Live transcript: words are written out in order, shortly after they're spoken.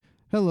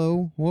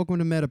Hello, welcome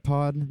to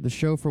Metapod, the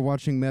show for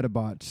watching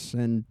Metabots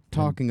and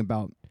talking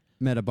about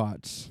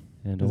Metabots.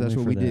 And 'Cause that's only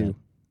what for we that. do.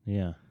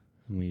 Yeah.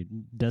 We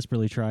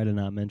desperately try to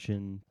not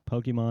mention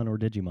Pokemon or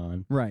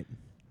Digimon Right.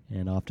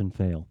 and often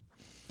fail.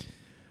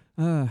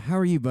 How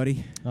are you,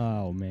 buddy?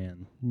 Oh,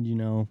 man. You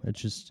know, it's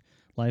just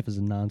life is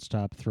a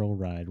nonstop thrill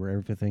ride where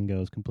everything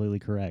goes completely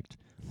correct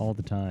all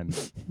the time.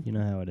 You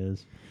know how it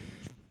is.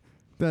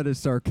 That is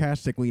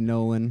sarcastically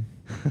Nolan.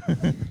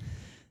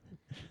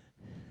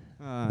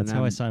 That's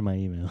how I sign my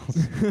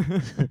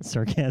emails.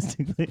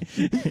 Sarcastically.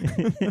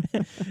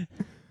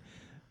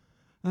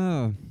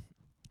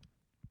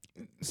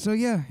 So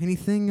yeah,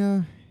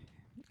 anything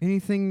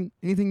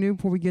new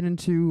before we get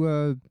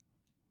into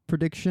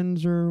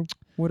predictions or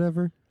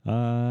whatever?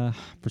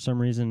 For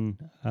some reason,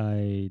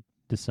 I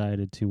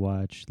decided to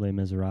watch Les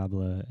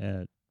Miserables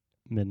at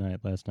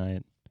midnight last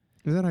night.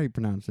 Is that how you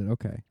pronounce it?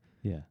 Okay.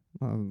 Yeah.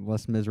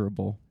 Less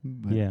miserable.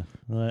 But Yeah.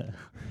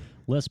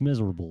 Less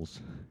miserables.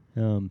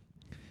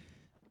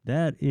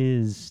 That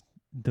is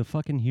the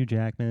fucking Hugh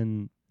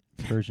Jackman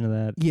version of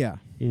that Yeah.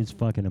 is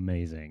fucking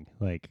amazing.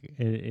 Like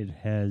it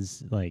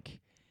has like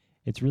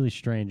it's really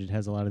strange. It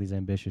has a lot of these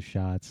ambitious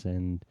shots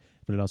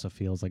but it also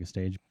feels like a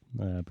stage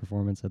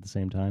performance at the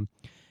same time.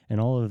 And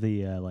all of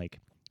the like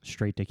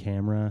straight to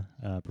camera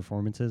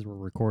performances were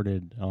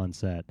recorded on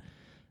set.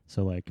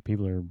 So like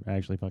people are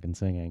actually fucking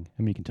singing.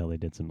 I mean you can tell they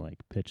did some like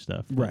pitch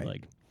stuff. But, Right.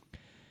 like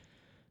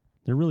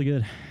they're really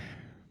good.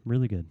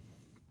 Really good.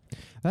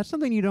 That's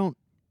something you don't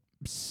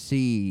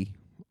see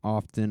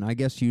often. I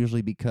guess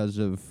usually because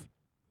of,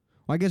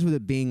 well, I guess with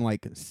it being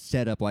like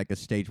set up like a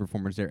stage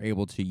performance, they're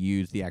able to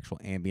use the actual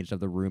ambience of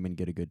the room and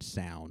get a good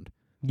sound.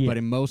 Yeah. But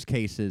in most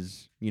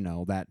cases,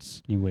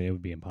 that's it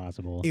would be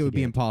impossible. it would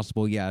be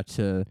impossible,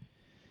 to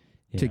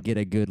get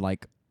a good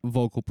like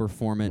vocal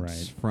performance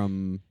Right.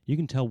 from. You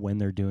can tell when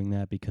they're doing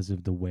that because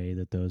of the way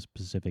that those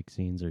specific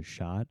scenes are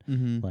shot.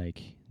 Mm-hmm.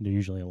 Like they're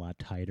usually a lot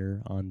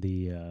tighter on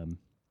the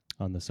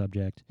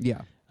subject.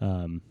 Yeah.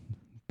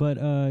 But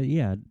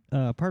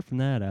apart from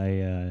that,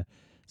 I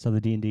saw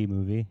the D&D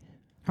movie.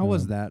 How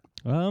was that?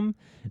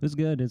 It was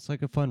good. It's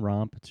like a fun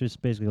romp. It's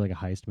just basically like a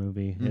heist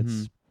movie.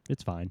 Mhm.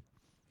 It's fine.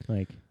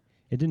 Like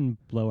it didn't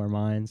blow our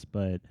minds,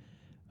 but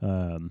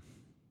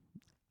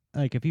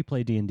like if you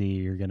play D&D,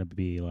 you're gonna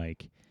be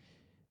like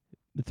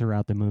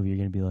throughout the movie, you're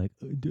gonna be like,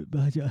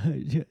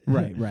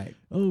 Right.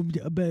 oh,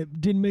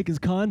 but didn't make his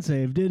con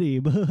save, did he?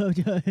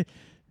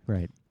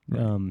 Right.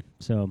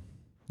 So,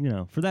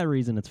 for that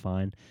reason, it's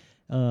fine.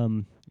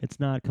 It's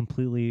not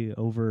completely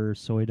over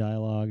soy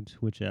dialogued,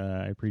 which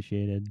I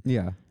appreciated.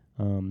 Yeah.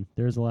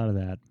 There's a lot of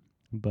that,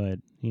 but,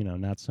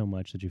 not so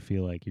much that you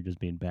feel like you're just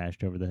being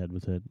bashed over the head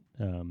with it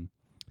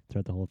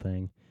throughout the whole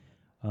thing.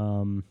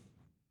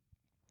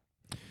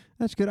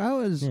 That's good.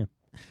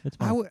 It's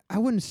fine. I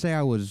wouldn't say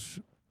I was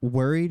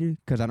worried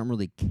because I don't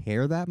really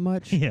care that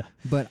much. Yeah.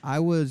 But I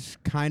was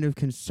kind of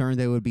concerned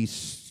there would be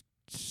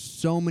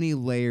so many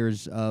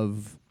layers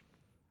of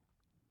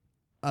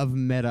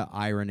meta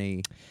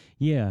irony.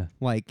 Yeah.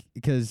 Like,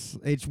 because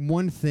it's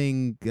one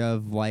thing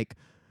of like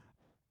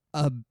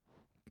a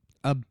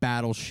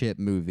battleship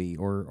movie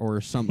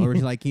or something, or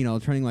like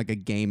turning like a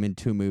game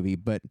into a movie,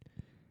 but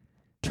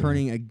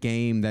turning a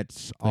game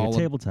that's Like all a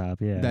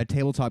tabletop, yeah. that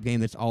tabletop game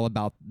that's all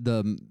about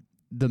the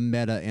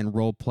meta and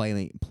role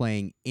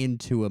playing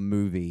into a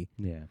movie.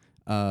 Yeah.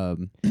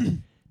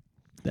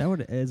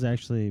 That is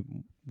actually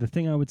the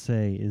thing I would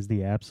say is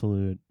the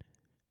absolute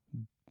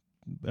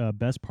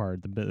best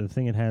part. The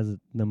thing it has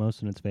the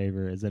most in its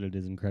favor is that it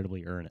is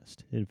incredibly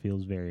earnest. It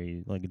feels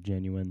very like a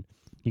genuine.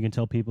 You can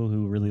tell people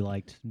who really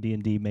liked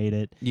D&D made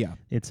it. Yeah.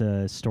 It's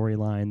a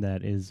storyline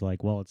that is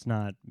like, well, it's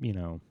not,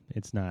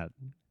 it's not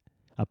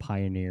a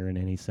pioneer in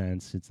any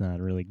sense. It's not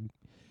really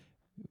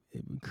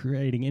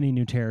creating any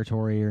new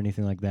territory or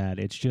anything like that.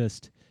 It's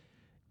just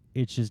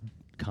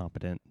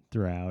competent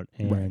throughout.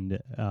 And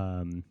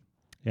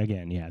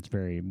again, yeah, it's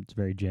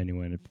very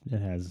genuine. It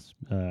has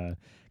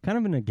kind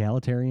of an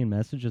egalitarian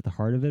message at the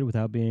heart of it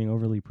without being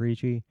overly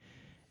preachy.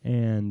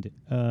 And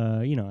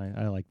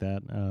I like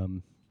that.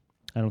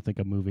 I don't think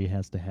a movie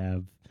has to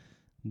have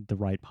the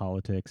right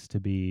politics to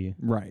be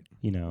right.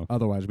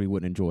 Otherwise, we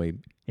wouldn't enjoy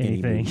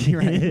anything. Any movie,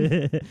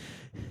 right?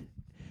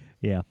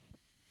 Yeah.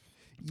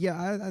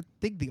 Yeah, I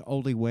think the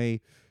only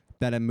way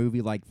that a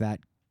movie like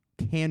that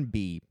can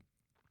be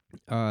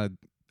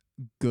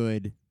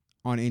good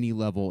on any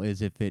level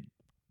is if it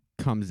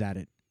comes at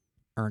it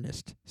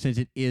earnest, since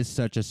it is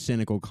such a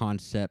cynical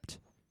concept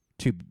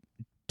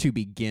to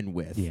begin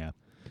with. Yeah.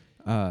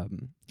 I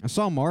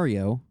saw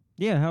Mario.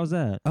 Yeah, how's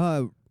that?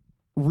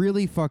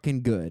 Really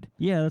fucking good.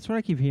 Yeah, that's what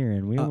I keep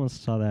hearing. We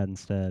almost saw that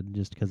instead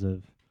just because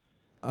of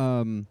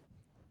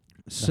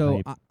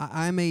So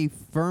I'm a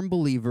firm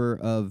believer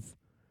of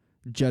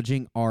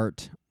judging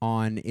art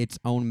on its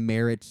own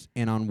merits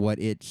and on what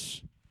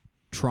it's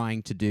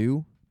trying to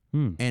do,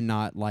 and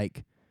not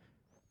like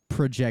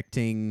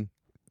projecting,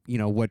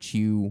 what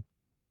you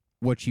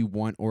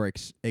want or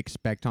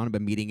expect on it,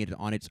 but meeting it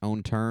on its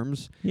own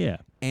terms. Yeah.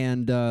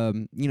 And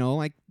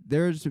like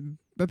there's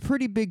a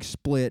pretty big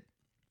split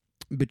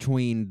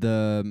between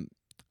the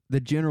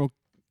general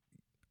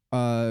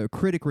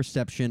critic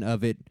reception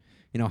of it,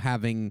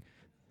 having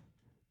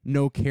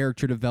no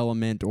character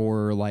development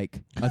or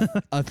like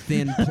a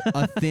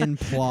thin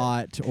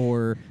plot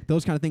or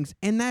those kind of things,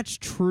 and that's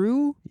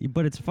true.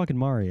 But it's fucking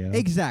Mario.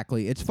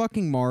 Exactly, it's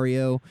fucking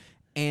Mario,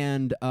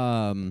 and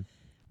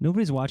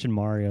nobody's watching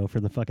Mario for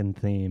the fucking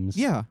themes.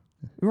 Yeah,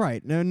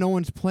 right. No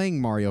one's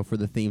playing Mario for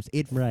the themes.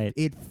 It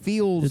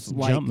feels it's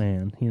like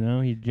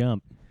Jumpman. He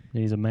jump.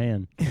 He's a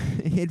man.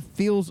 It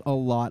feels a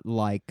lot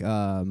like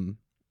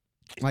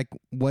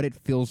what it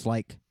feels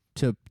like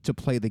to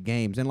play the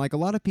games, and like a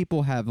lot of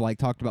people have like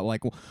talked about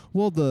like,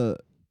 well, the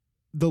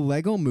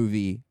Lego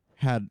movie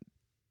has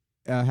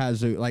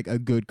a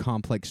good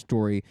complex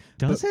story.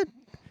 Does it?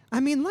 I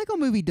mean, Lego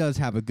movie does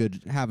have a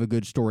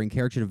good story and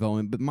character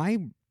development, but my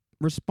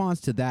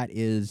response to that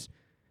is,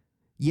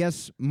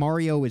 yes,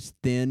 Mario is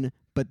thin,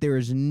 but there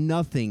is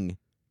nothing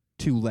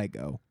to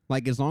Lego.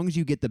 Like, as long as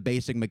you get the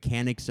basic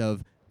mechanics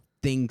of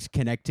things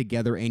connect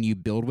together and you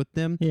build with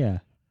them,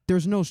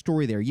 there's no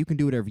story there. You can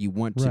do whatever you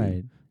want to.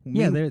 Right.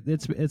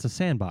 It's a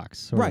sandbox.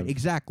 Sort right, of.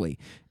 Exactly.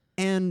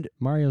 And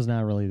Mario's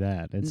not really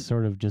that. It's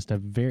sort of just a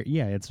very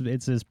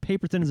it's as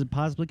paper thin as it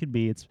possibly could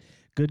be. It's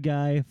good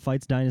guy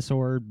fights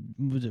dinosaur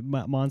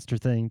monster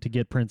thing to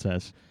get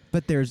princess.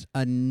 But there's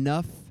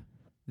enough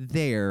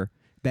there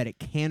that it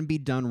can be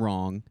done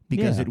wrong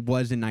because it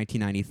was in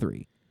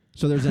 1993.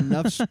 So there's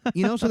enough, so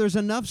there's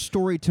enough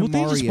story to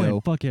Mario. They just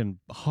went fucking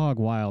hog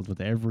wild with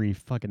every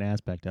fucking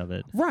aspect of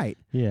it. Right.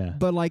 Yeah.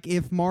 But like,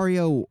 if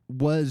Mario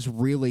was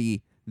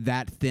really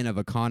that thin of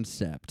a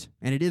concept,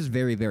 and it is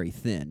very, very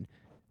thin,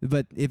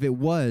 but if it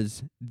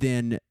was,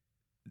 then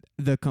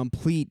the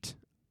complete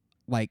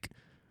like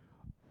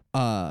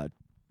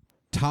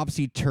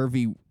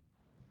topsy-turvy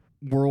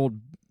world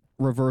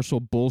reversal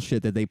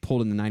bullshit that they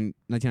pulled in the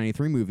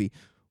 1993 movie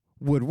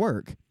would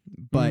work,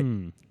 but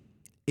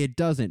it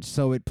doesn't.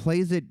 So it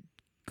plays it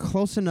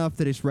close enough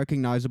that it's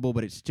recognizable,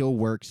 but it still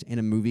works in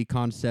a movie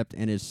concept.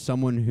 And as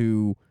someone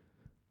who,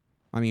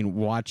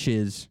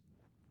 watches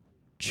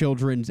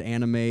children's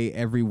anime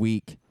every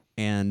week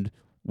and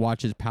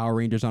watches Power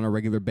Rangers on a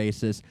regular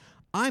basis,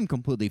 I'm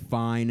completely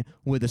fine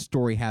with a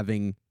story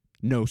having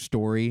no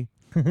story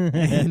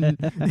and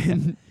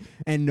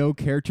no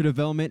character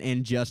development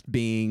and just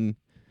being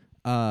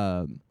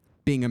a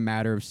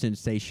matter of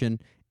sensation.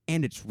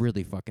 And it's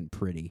really fucking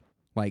pretty.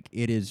 Like,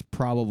 it is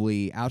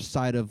probably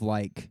outside of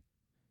like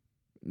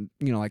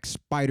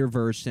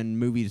Spider-Verse and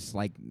movies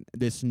like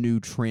this new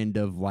trend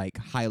of like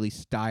highly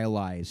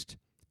stylized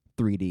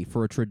 3D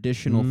for a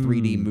traditional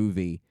 3D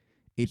movie.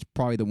 It's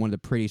probably one of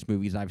the prettiest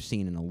movies I've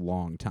seen in a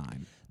long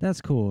time.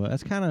 That's cool.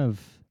 That's kind of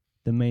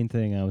the main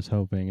thing I was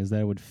hoping, is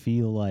that it would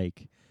feel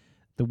like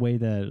the way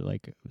that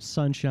like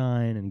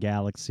Sunshine and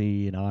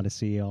Galaxy and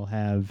Odyssey all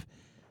have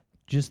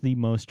just the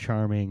most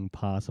charming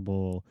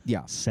possible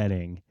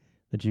setting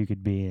that you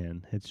could be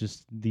in. It's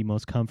just the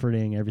most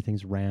comforting.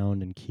 Everything's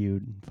round and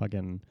cute and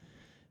fucking,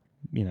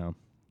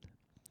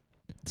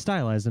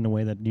 stylized in a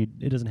way that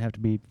it doesn't have to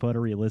be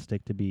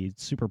photorealistic to be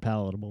super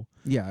palatable.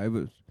 Yeah,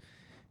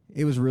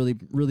 it was really,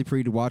 really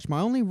pretty to watch.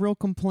 My only real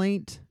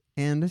complaint,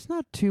 and it's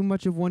not too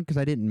much of one because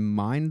I didn't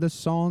mind the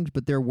songs,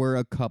 but there were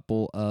a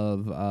couple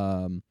of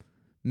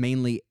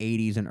mainly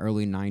 80s and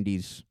early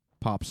 90s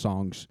pop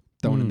songs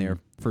thrown in there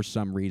for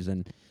some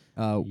reason,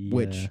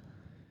 which,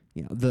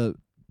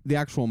 the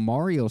actual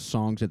Mario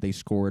songs that they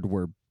scored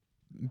were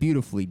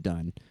beautifully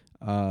done.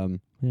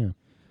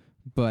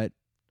 But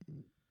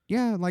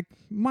yeah, like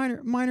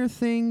minor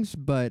things,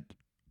 but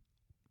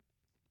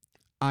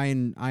I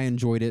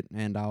enjoyed it,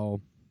 and I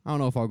don't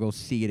know if I'll go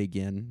see it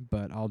again,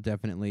 but I'll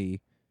definitely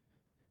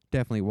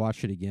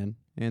watch it again.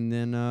 And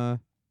then I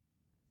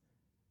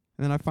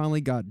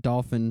finally got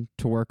Dolphin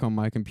to work on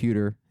my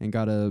computer and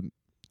got a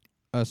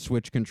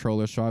Switch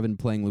controller, so I've been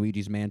playing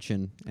Luigi's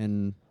Mansion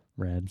and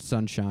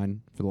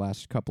Sunshine for the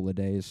last couple of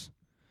days.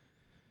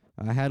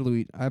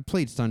 I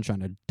played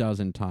Sunshine a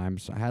dozen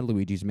times. I had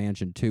Luigi's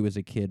Mansion 2 as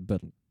a kid,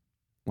 but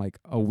like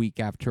a week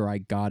after I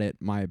got it,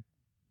 my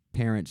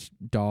parents'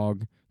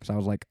 dog, because I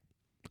was like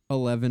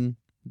 11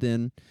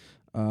 then,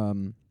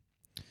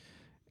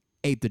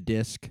 ate the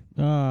disc.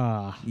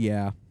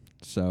 Yeah,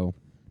 so.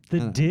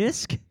 The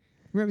disc?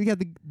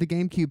 Remember, the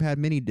GameCube had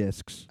mini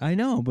discs. I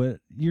know, but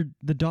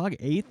the dog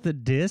ate the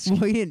disc?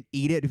 Well, he didn't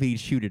eat it, he'd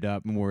shoot it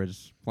up more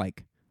as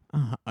like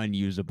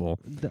unusable.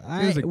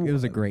 It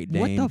was a Great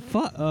Dane. What the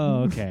fuck?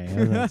 Oh, okay. I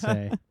was going to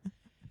say.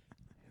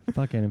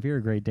 Fucking, if you're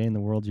a Great Dane,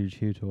 the world's your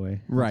chew toy.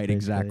 Right,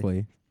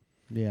 exactly.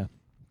 Yeah.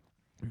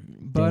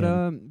 But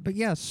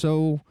yeah,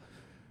 so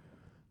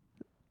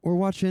we're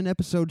watching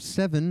episode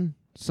 7,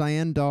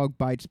 Cyandog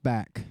Bites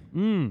Back.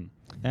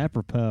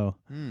 Apropos.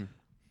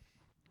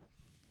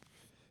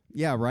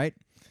 Yeah, right?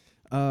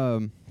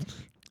 I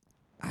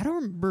don't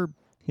remember.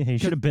 Yeah, you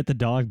should have bit the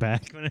dog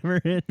back whenever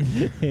it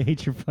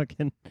ate your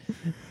fucking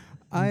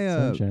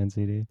Sunshine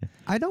CD.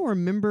 I don't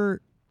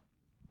remember,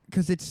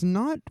 because it's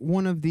not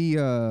one of the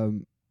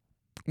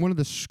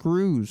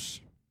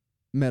Screws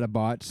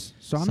Metabots.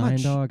 So I'm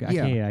Cyandog? not.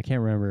 I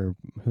can't remember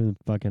who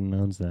fucking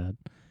owns that.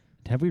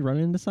 Have we run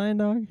into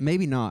Cyandog?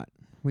 Maybe not.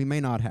 We may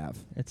not have.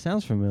 It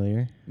sounds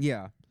familiar.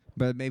 Yeah,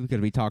 but maybe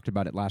because we talked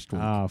about it last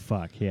week. Oh,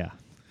 fuck, yeah.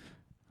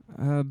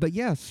 But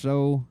yeah,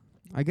 so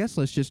I guess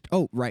let's just...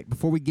 Oh, right.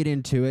 Before we get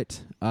into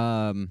it,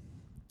 the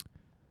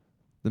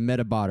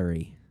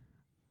Metabottery.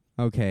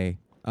 Okay.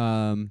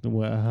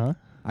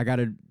 I got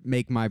to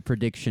make my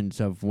predictions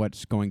of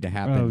what's going to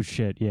happen. Oh,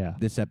 shit, yeah.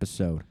 This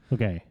episode.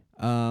 Okay.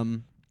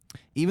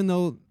 Even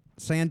though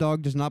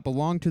Cyandog does not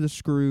belong to the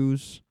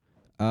Screws,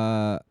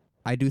 I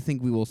do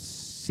think we will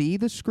see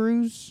the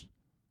Screws.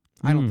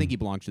 I don't think he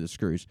belongs to the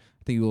Screws.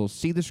 I think we will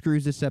see the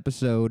Screws this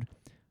episode.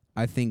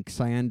 I think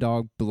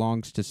Cyandog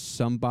belongs to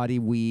somebody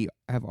we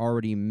have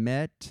already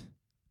met.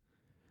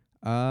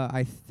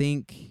 I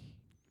think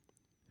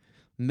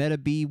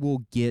Metabee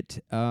will get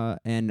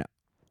I'm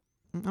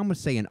gonna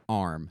say an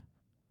arm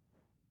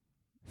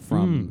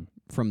from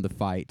the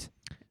fight.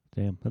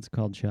 Damn, that's a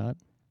called shot.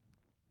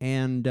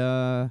 And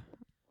I'm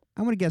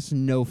gonna guess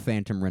no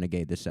Phantom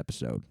Renegade this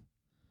episode.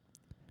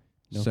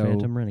 No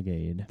Phantom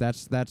Renegade.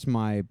 That's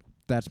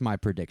my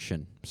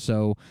prediction.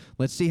 So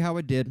let's see how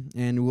it did,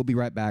 and we'll be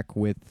right back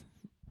with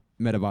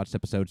Metabots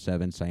episode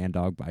 7.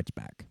 Cyandog Bites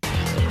Back.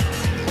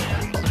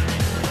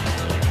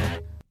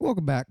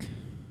 Welcome back.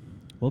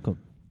 Welcome.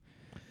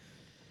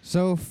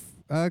 So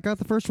I got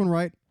the first one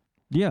right.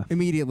 Yeah.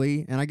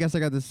 Immediately, and I guess I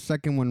got the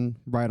second one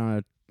right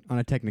on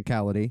a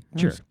technicality.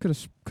 Sure. Could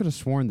have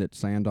sworn that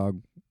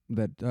Cyandog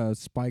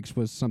Spikes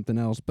was something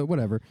else, but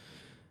whatever.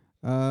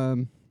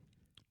 Metabee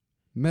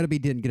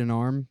didn't get an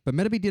arm, but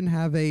Metabee didn't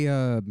have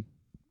a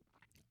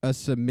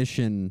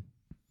submission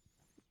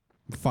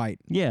fight.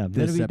 Yeah,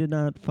 Metabee did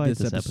not fight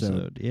this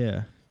episode.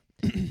 Yeah.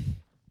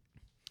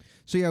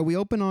 So yeah, we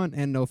open on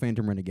and no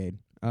Phantom Renegade.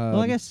 Well,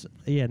 I guess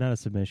not a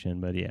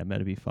submission, but yeah,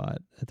 Metabee fought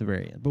at the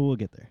very end. But we'll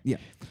get there. Yeah.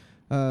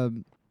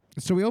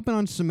 So we open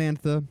on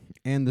Samantha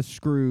and the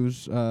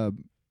Screws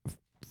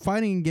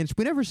fighting against.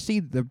 We never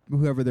see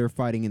whoever they're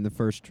fighting in the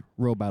first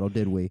row battle,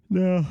 did we?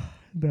 No.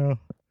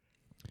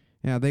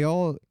 Yeah, they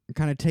all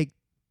kind of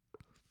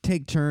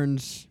take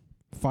turns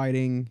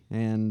fighting,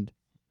 and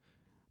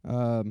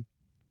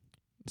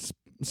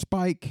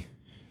Spike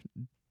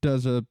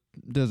does a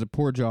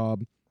poor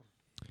job.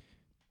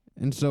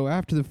 And so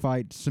after the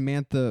fight,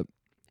 Samantha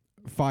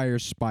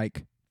fires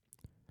Spike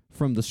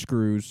from the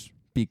Screws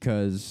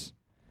because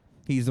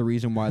he's the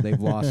reason why they've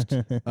lost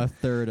a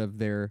third of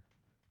their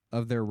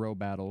row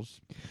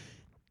battles.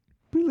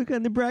 We look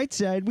on the bright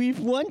side. We've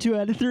won 2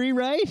 out of 3,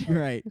 right?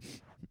 Right.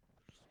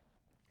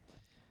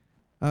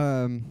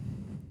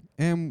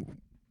 And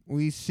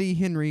we see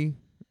Henry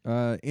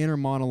inner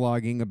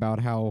monologuing about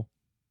how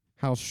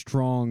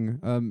strong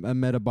a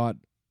Metabot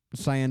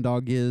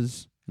Cyandog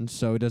is, and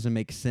so it doesn't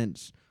make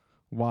sense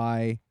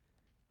why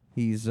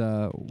he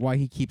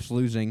keeps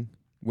losing,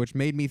 which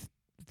made me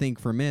think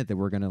for a minute that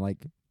we're gonna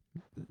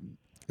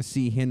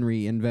see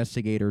Henry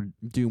investigate or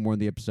do more in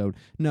the episode.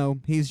 No,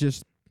 he's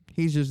just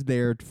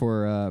there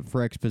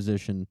for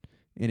exposition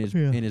in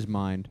his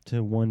mind,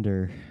 to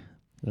wonder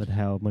at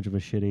how much of a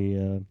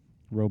shitty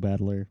row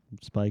battler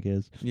Spike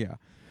is. Yeah.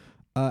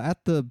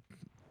 At the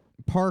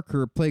park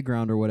or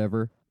playground or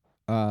whatever,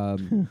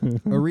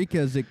 Eureka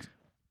is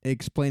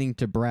explaining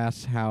to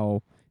Brass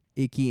how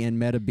Icky and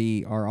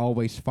Metabee are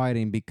always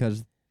fighting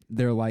because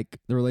the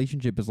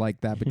relationship is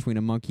like that between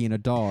a monkey and a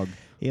dog.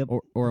 Yep.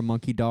 or a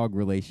monkey-dog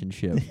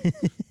relationship.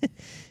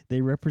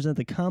 They represent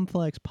the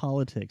complex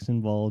politics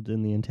involved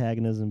in the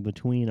antagonism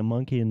between a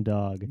monkey and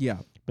dog. Yeah.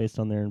 Based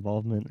on their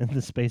involvement in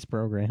the space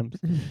programs.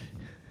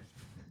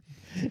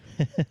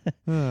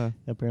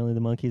 Apparently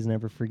the monkeys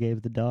never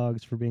forgave the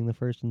dogs for being the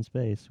first in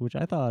space, which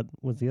I thought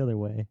was the other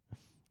way.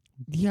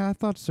 Yeah, I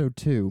thought so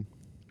too.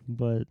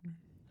 But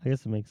I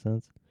guess it makes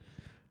sense.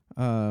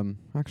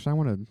 Actually, I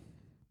want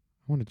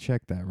to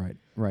check that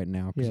right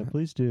now. Yeah,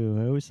 please do.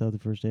 I always thought the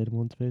first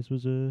animal in space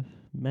was a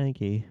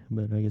monkey,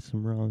 but I guess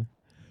I'm wrong.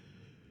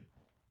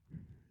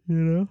 You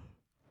know?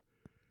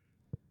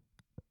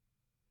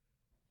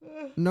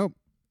 Nope.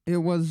 It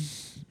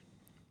was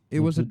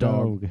a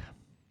dog.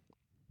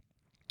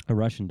 A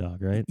Russian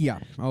dog, right? Yeah.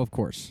 Oh, of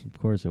course. Of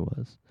course it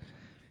was.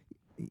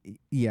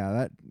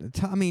 Yeah,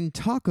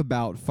 talk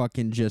about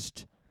fucking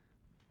just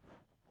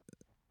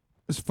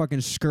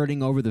fucking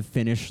skirting over the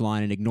finish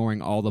line and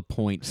ignoring all the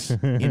points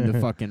in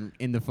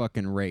the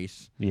fucking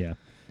race. Yeah.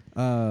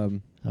 Oh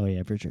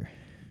yeah, for sure.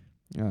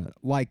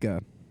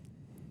 Laika.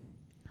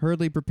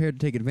 Hurriedly prepared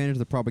to take advantage of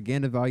the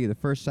propaganda value of the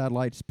first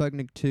satellite,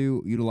 Sputnik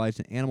 2 utilized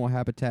an animal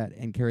habitat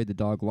and carried the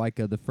dog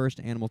Laika, the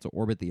first animal to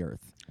orbit the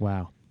Earth.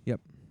 Wow.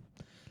 Yep.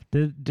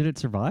 Did it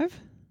survive?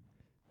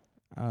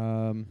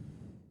 That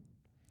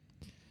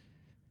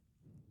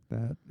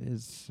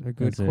is a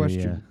good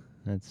question.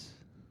 That's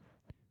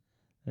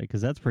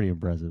because that's pretty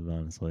impressive,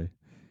 honestly.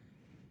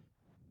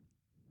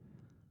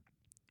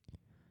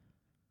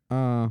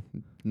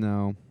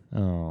 No.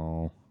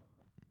 Oh.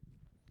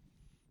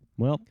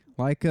 Well,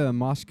 like a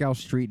Moscow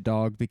street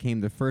dog became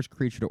the first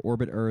creature to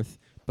orbit Earth,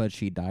 but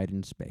she died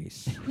in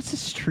space. It was a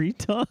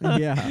street dog?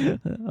 Yeah.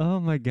 Oh,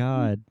 my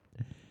God.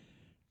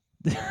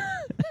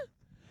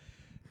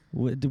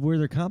 Were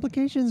there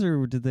complications,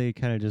 or did they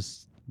kind of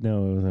just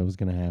know that was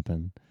going to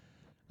happen?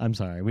 I'm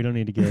sorry, we don't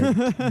need to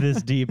get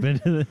this deep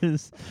into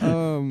this.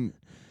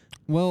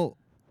 Well,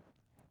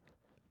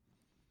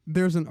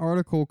 there's an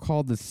article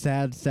called "The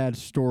Sad, Sad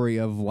Story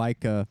of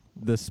Laika,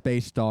 the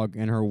Space Dog,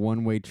 and Her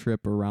One-Way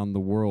Trip Around the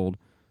World,"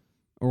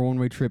 or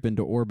one-way trip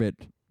into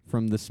orbit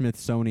from the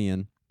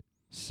Smithsonian.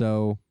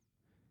 So,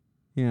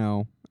 you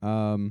know,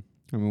 I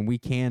mean, we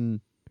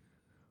can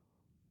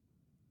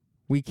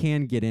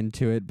get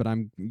into it, but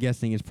I'm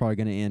guessing it's probably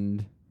going to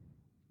end.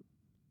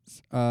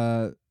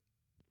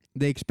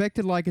 They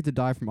expected Laika to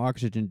die from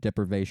oxygen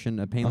deprivation,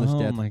 a painless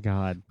death. Oh my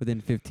God! Within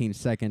 15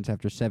 seconds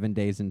after 7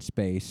 days in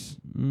space.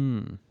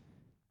 I'm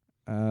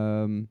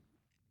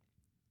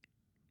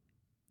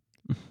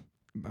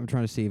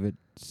trying to see if it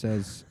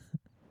says.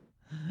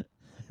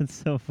 It's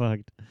so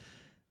fucked.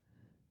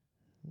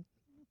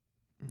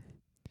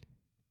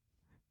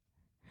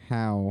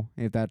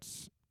 If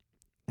that's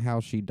how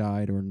she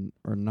died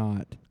or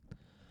not.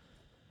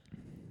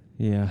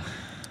 Yeah.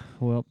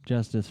 Well,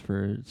 justice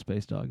for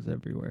space dogs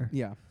everywhere.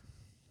 Yeah.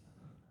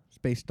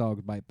 Space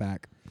dogs bite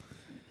back.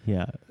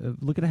 Yeah.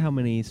 Look at how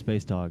many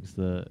space dogs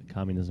the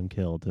communism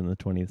killed in the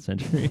 20th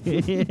century.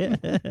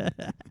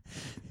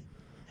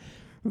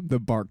 The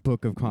Bark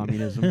Book of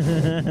Communism.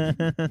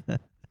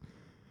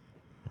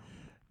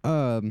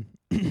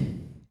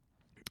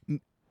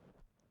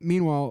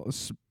 Meanwhile,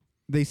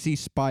 they see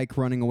Spike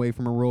running away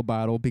from a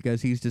robot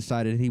because he's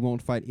decided he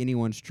won't fight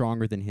anyone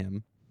stronger than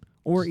him.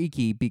 Or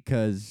Iki,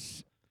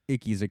 because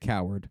Iki's a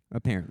coward,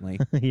 apparently.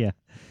 Yeah.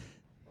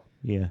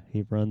 Yeah,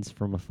 he runs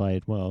from a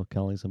fight while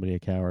calling somebody a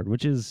coward,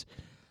 which is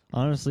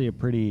honestly a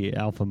pretty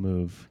alpha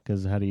move,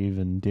 because how do you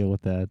even deal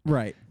with that?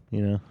 Right.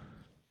 You know?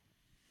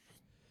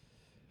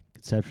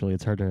 Conceptually,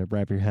 it's hard to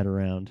wrap your head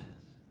around.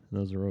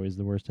 Those are always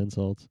the worst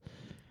insults.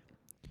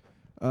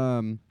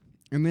 And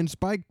then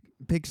Spike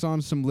picks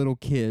on some little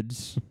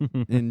kids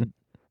and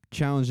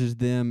challenges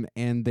them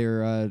and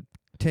their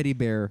teddy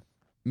bear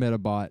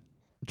Metabot,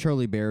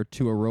 Charlie Bear,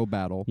 to a row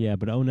battle. Yeah,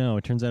 but oh no,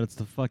 it turns out it's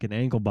the fucking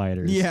ankle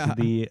biters. Yeah.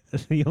 The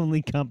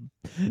only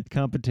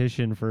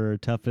competition for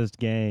toughest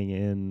gang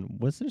in,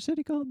 what's their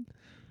city called?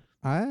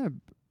 I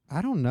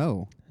don't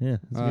know. Yeah,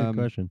 that's a good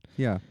question.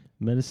 Yeah.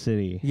 Meta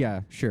City.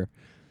 Yeah, sure.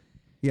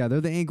 Yeah,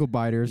 they're the ankle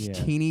biters, Yeah.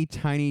 teeny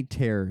tiny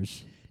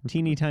terrors.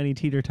 Teeny tiny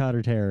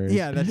teeter-totter terrors.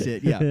 Yeah, that's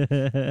it,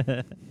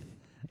 yeah.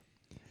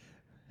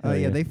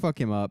 Yeah, they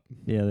fuck him up.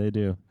 Yeah, they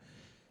do.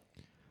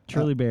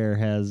 Charlie Bear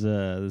has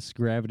this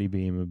gravity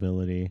beam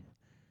ability.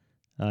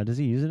 Does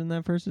he use it in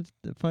that first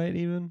fight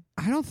even?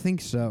 I don't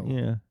think so.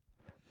 Yeah.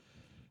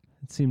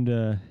 It seemed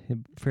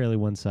fairly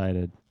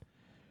one-sided.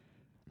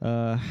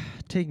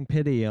 Taking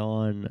pity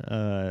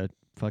on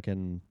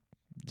fucking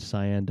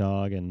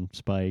Cyandog and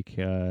Spike,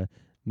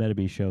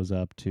 Metabee shows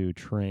up to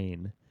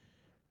train,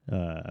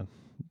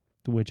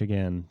 which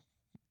again,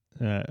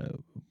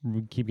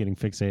 we keep getting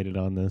fixated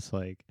on this,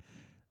 like,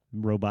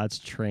 robots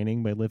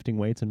training by lifting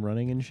weights and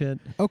running and shit.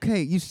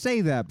 Okay, you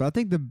say that, but I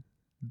think the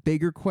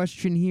bigger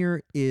question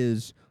here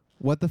is,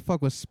 what the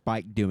fuck was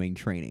Spike doing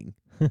training?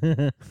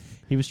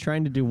 He was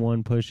trying to do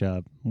one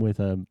push-up with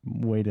a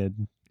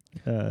weighted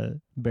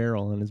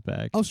barrel on his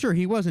back. Oh, sure,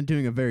 he wasn't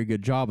doing a very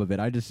good job of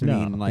it. I just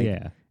mean,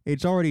 like,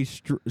 it's already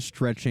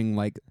stretching,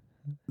 like,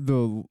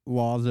 the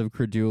laws of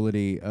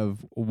credulity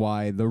of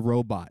why the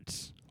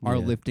robots are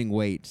lifting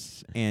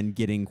weights and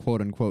getting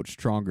quote-unquote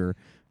stronger,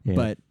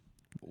 but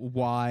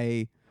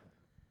why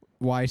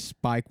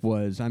Spike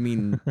was, I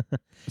mean,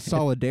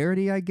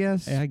 solidarity, I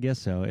guess? Yeah, I guess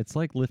so. It's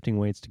like lifting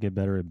weights to get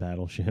better at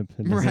Battleship.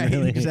 Right,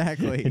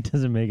 exactly. It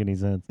doesn't make any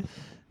sense.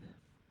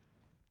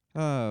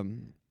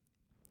 And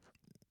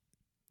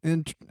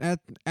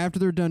after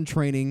they're done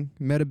training,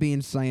 Metabee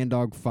and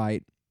Cyandog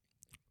fight,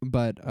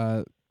 but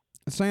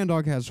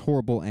Cyandog has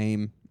horrible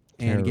aim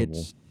and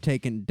gets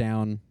taken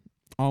down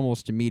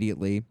almost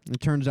immediately. It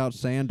turns out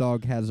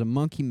Cyandog has a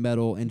monkey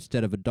medal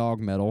instead of a dog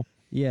medal.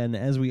 Yeah, and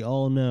as we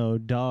all know,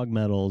 dog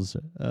medals,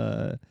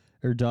 or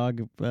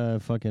dog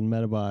fucking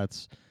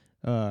Metabots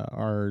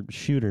are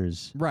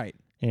shooters. Right.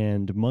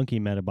 And monkey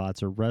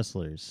Metabots are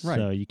wrestlers. Right.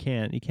 So you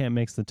can't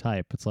mix the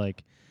type. It's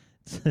like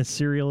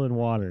cereal and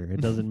water.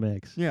 It doesn't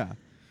mix. Yeah.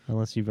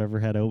 Unless you've ever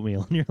had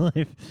oatmeal in your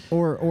life.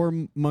 Or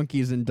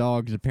monkeys and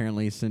dogs,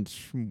 apparently, since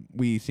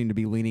we seem to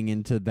be leaning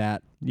into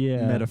that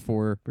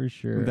metaphor. For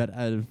sure. That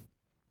I've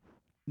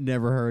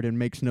never heard and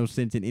makes no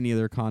sense in any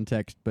other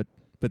context, but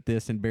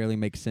this, and barely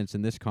makes sense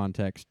in this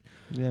context.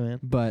 Yeah, man.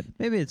 But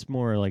maybe it's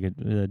more like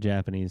a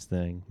Japanese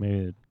thing.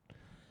 Maybe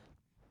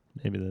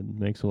that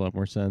makes a lot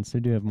more sense. They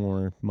do have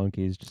more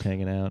monkeys just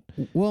hanging out.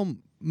 Well,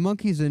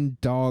 monkeys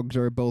and dogs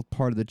are both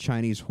part of the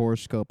Chinese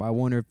horoscope. I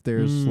wonder if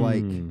there's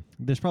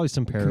there's probably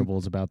some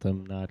parables about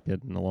them not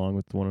getting along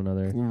with one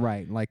another.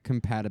 Right, like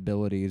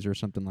compatibilities or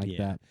something like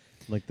that.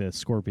 Like the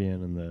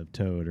scorpion and the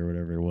toad or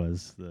whatever it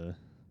was. The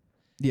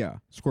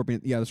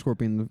scorpion. Yeah, the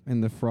scorpion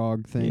and the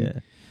frog thing.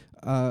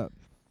 Yeah.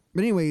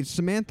 But anyway,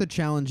 Samantha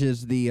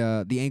challenges the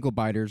ankle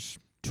biters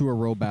to a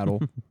row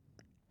battle.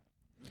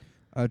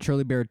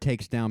 Charlie Bear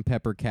takes down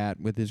Pepper Cat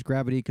with his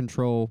gravity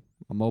control,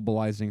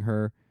 immobilizing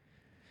her.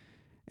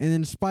 And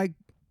then Spike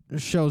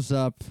shows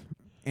up,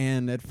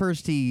 and at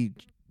first he's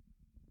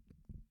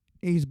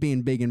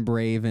being big and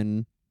brave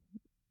and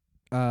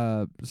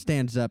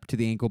stands up to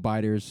the ankle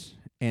biters,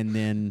 and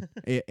then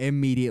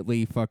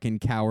immediately fucking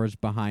cowers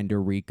behind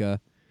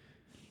Eureka.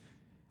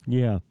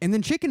 Yeah. And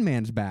then Chicken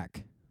Man's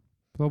back.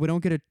 Well, we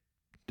don't get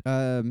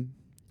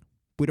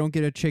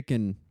a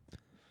chicken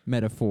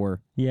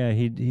metaphor. Yeah,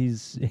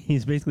 he's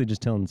basically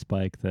just telling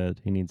Spike that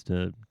he needs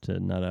to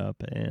nut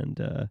up and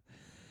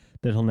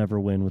that he'll never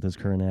win with his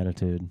current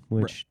attitude,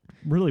 which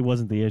really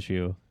wasn't the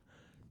issue.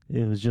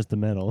 It was just the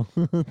metal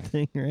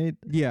thing, right?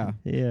 Yeah.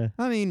 Yeah.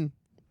 I mean,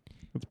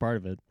 it's part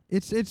of it.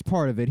 It's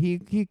part of it.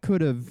 He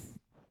could have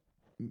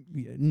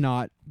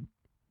not.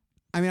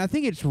 I mean, I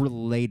think it's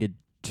related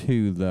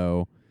to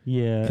though.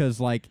 Yeah.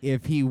 Because like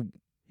if he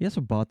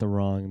also bought the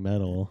wrong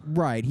metal.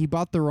 Right, he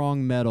bought the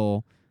wrong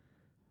metal.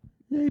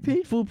 They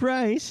paid full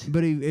price.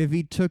 But if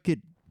he took it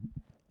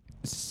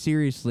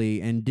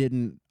seriously and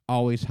didn't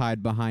always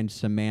hide behind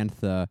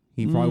Samantha,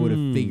 he probably would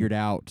have figured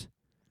out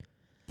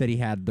that he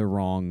had the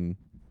wrong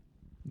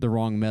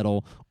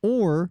metal,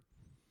 or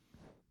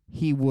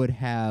he would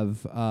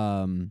have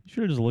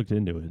should have just looked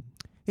into it.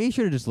 He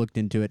should have just looked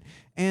into it.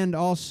 And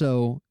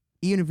also,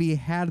 even if he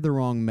had the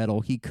wrong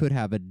metal, he could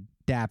have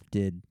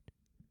adapted,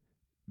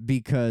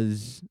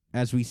 because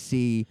as we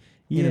see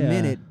in a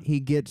minute, he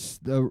gets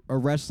a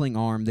wrestling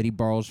arm that he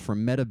borrows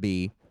from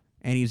Metabee,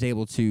 and he's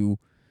able to,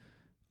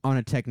 on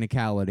a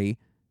technicality,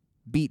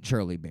 beat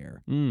Charlie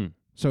Bear.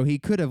 So he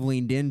could have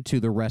leaned into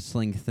the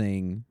wrestling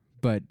thing,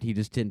 but he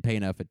just didn't pay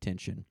enough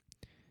attention.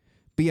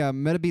 But yeah,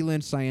 Metabee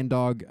lends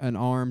Cyandog an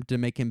arm to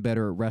make him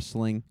better at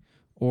wrestling,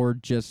 or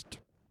just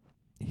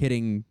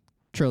hitting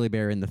Charlie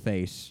Bear in the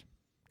face,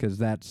 because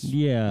that's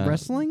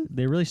wrestling.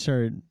 They really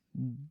started.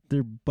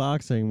 They're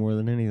boxing more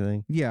than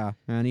anything. Yeah,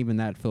 and even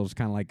that feels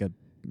kind of like a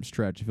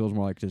stretch. It feels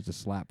more like just a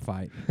slap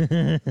fight.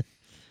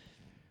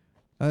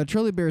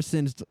 Charlie Bear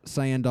sends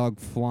Cyandog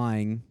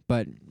flying,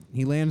 but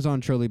he lands on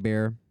Charlie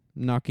Bear,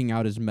 knocking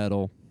out his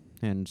metal,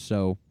 and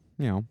so,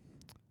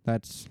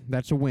 that's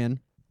a win.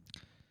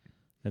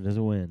 That is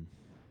a win.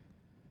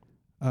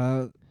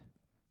 And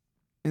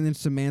then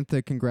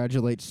Samantha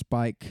congratulates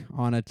Spike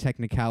on a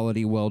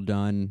technicality well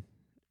done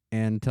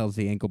and tells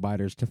the ankle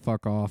biters to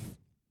fuck off.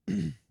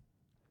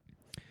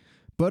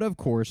 But of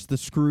course, the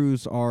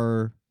Screws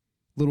are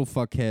little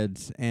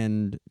fuckheads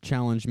and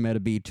challenge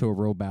Metabee to a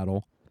real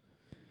battle.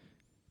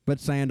 But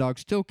Cyandog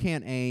still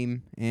can't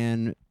aim,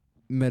 and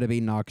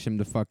Metabee knocks him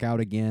the fuck out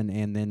again,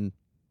 and then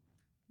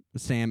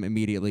Sam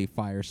immediately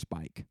fires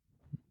Spike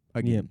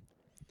again. Yep.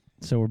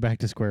 So we're back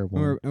to square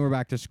one. We're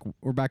back to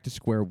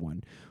square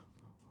one.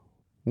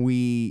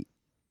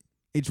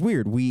 It's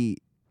weird. We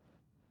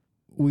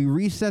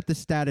reset the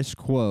status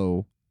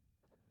quo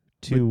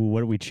to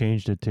what we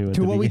changed it to.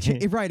 To what we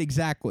right,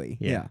 exactly.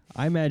 Yeah.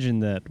 I imagine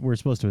that we're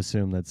supposed to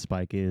assume that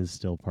Spike is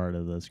still part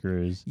of the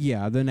Screws.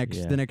 Yeah. The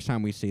next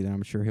time we see them,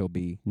 I'm sure he'll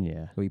be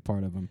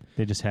part of them.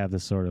 They just have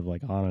this sort of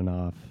like on and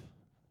off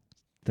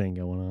thing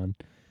going on.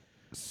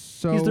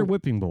 So he's their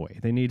whipping boy.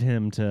 They need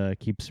him to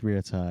keep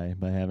spirits high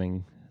by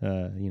having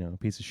a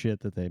piece of shit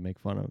that they make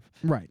fun of.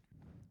 Right.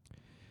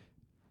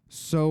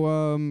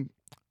 So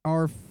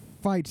our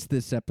fights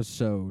this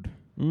episode.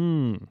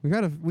 We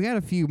had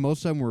a few.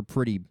 Most of them were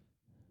pretty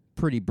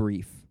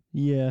brief.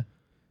 Yeah.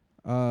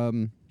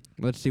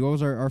 Let's see. What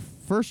was our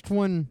first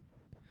one?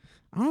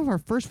 I don't know if our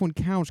first one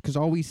counts, because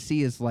all we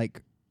see is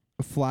like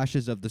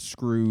flashes of the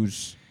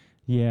Screws.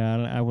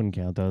 Yeah, I wouldn't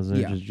count those.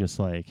 They're just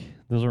like,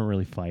 those weren't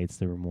really fights.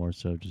 They were more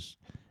so just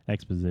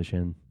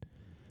exposition.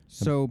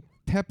 So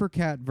Pepper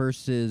Cat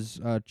versus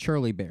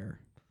Charlie Bear.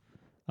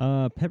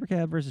 Pepper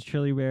Cat versus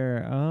Charlie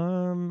Bear.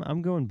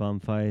 I'm going bum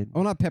fight.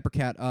 Oh, not Pepper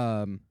Cat.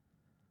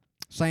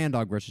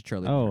 Cyandog versus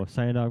Charlie Bear. Oh,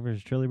 Cyandog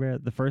versus Charlie Bear.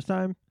 The first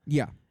time?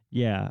 Yeah.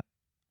 Yeah.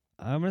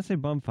 I'm going to say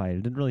bum fight.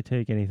 It didn't really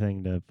take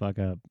anything to fuck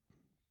up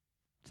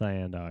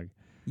Cyandog.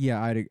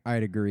 Yeah,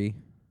 I'd agree.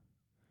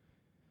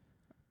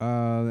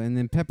 And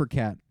then Pepper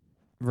Cat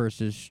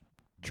versus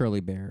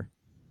Charlie Bear.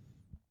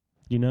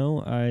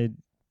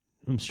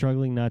 I'm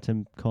struggling not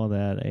to call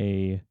that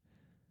a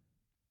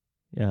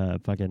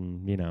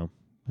fucking,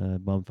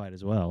 bum fight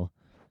as well.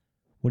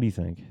 What do you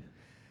think?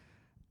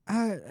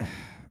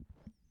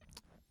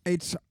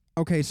 It's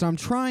okay, so I'm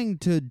trying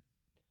to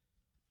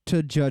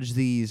judge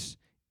these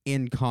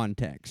in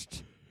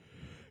context.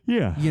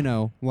 Yeah.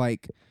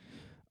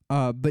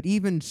 But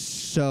even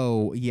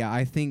so, yeah,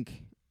 I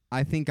think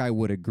I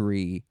would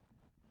agree.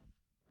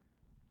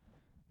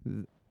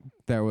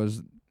 There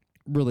was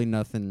really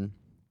nothing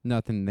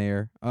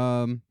there.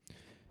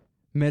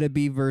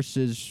 Metabee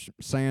versus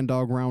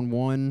Cyandog round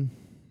 1,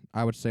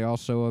 I would say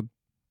also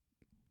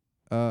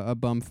a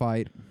bum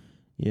fight.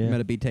 Yeah.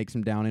 Metabee takes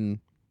him down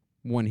in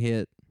one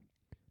hit.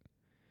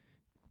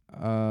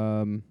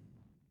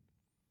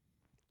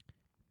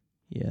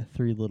 Yeah,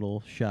 3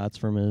 little shots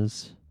from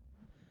his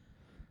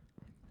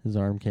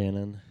arm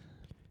cannon.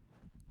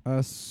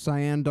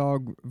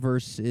 Cyandog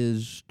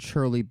versus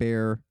Charlie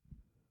Bear.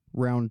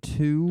 round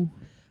 2.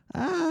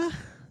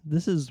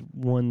 This is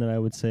one that I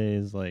would say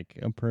is like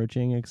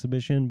approaching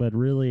exhibition, but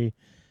really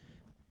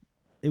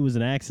it was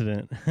an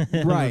accident.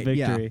 Right, of a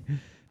victory. yeah.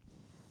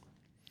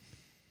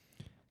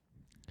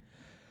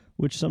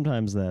 Which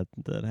sometimes that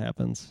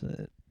happens.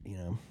 You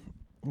know,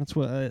 that's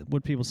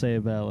what people say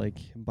about like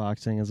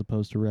boxing as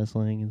opposed to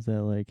wrestling is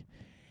that like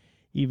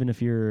even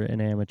if you're an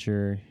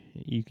amateur,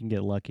 you can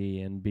get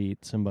lucky and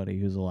beat somebody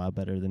who's a lot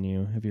better than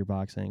you if you're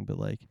boxing. But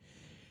like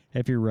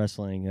if you're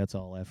wrestling, that's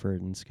all effort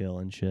and skill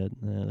and shit.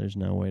 There's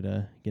no way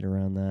to get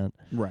around that.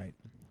 Right.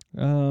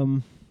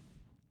 You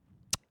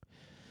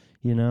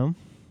know,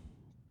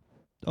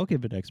 I'll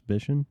give it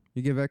exhibition.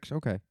 You give X?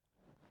 Okay.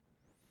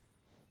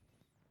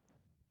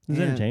 It was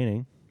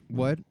entertaining.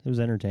 What? It was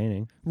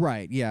entertaining.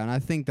 Right, yeah, and I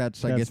think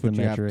that's I guess the what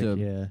you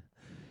metric,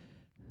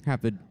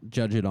 have to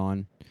judge it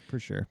on. For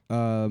sure.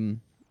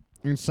 In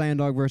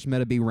Cyandog versus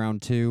Metabee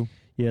round 2.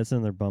 Yeah, it's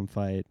another bum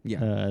fight.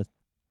 Yeah.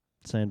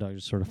 Cyandog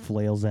just sort of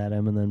flails at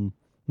him, and then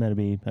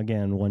Metabee,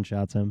 again,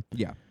 one-shots him.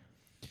 Yeah.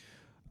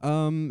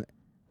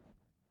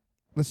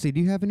 Let's see,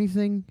 do you have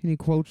anything? Any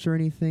quotes or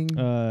anything?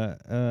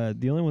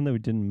 The only one that we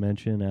didn't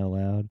mention out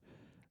loud,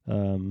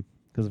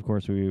 because of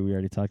course we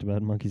already talked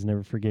about monkeys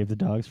never forgave the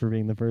dogs for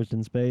being the first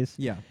in space.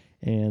 Yeah.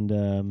 And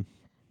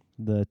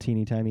the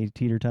teeny tiny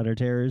teeter-totter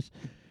terrors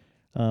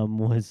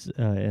was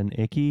an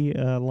icky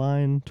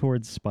line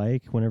towards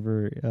Spike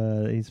whenever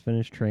he's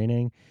finished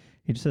training.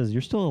 He just says,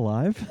 "You're still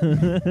alive?" I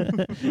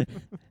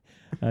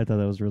thought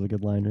that was a really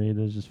good line read.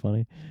 It was just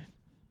funny.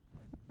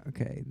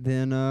 Okay,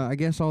 then I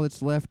guess all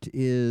that's left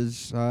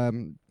is how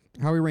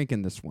are we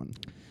ranking this one?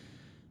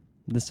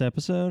 This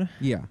episode?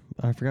 Yeah.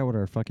 I forgot what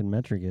our fucking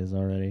metric is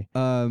already.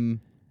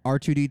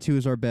 R2-D2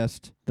 is our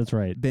best. That's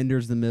right.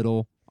 Bender's the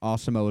middle.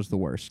 Awesome-O is the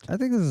worst. I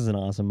think this is an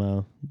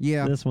awesome-O.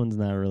 Yeah. This one's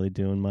not really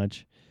doing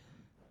much.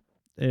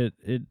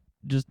 It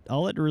just,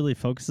 all it really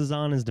focuses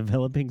on is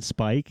developing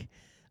Spike,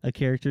 a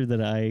character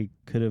that I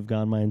could have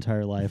gone my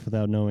entire life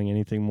without knowing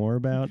anything more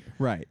about.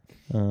 Right.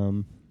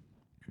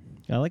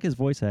 I like his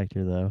voice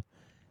actor, though.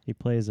 He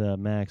plays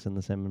Max in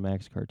the Sam and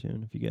Max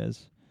cartoon, if you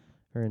guys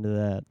are into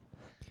that.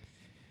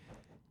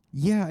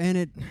 Yeah,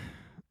 and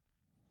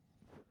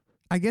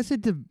I guess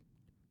it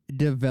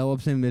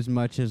develops him as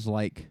much as,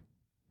 like,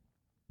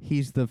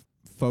 he's the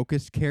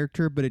focused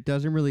character, but it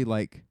doesn't really,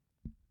 like,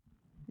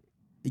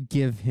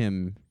 give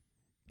him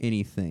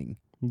anything.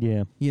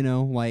 Yeah. You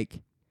know,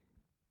 like,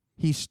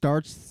 he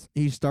starts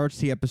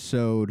the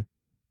episode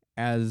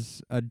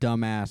as a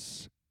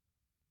dumbass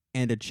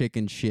and a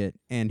chicken shit,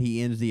 and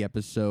he ends the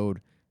episode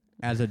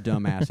as a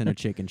dumbass and a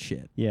chicken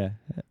shit. Yeah,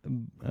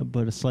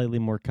 but a slightly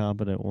more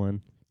competent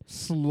one.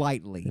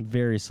 Slightly.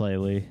 Very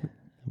slightly.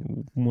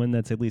 One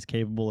that's at least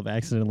capable of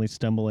accidentally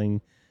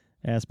stumbling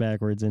ass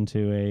backwards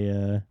into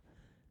a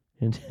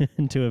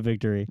into a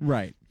victory.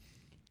 Right.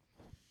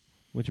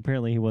 Which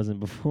apparently he wasn't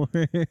before.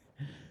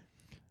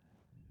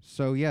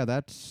 So yeah,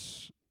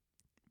 that's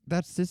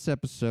this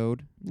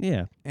episode.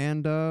 Yeah.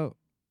 And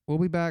we'll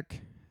be back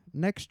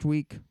next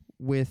week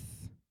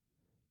with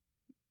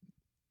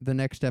the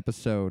next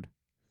episode.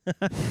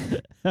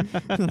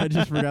 I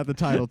just forgot the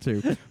title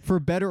too. For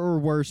Better or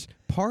Worse,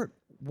 Part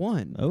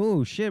 1.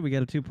 Oh shit, we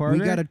got a two-parter? We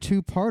got a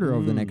two-parter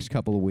over the next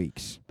couple of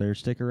weeks. Better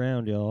stick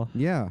around, y'all.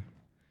 Yeah.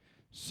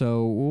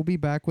 So we'll be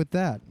back with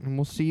that, and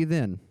we'll see you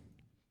then.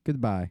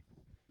 Goodbye.